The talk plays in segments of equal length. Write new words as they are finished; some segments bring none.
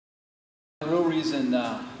reason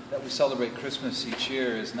that we celebrate Christmas each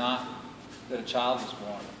year is not that a child was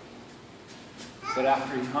born, but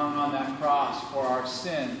after he hung on that cross for our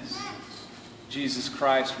sins, Jesus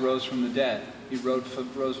Christ rose from the dead. He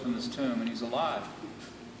rose from this tomb, and he's alive.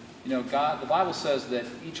 You know, God, the Bible says that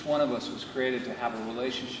each one of us was created to have a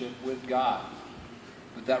relationship with God,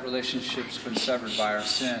 but that relationship's been severed by our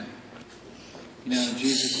sin. You know,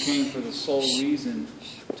 Jesus came for the sole reason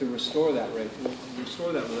to restore that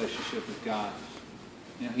relationship with God.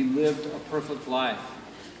 You know, he lived a perfect life,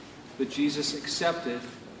 but Jesus accepted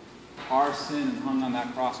our sin and hung on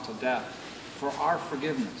that cross till death for our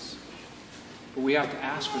forgiveness. But we have to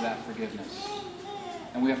ask for that forgiveness.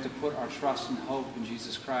 And we have to put our trust and hope in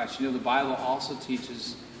Jesus Christ. You know, the Bible also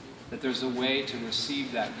teaches that there's a way to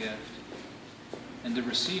receive that gift. And to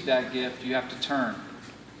receive that gift, you have to turn.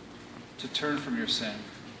 To turn from your sin.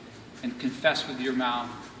 And confess with your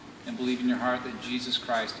mouth and believe in your heart that Jesus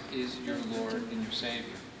Christ is your Lord and your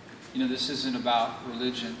Savior. You know, this isn't about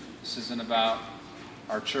religion. This isn't about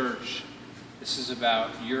our church. This is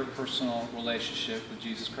about your personal relationship with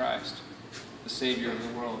Jesus Christ, the Savior of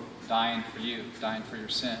the world, dying for you, dying for your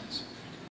sins.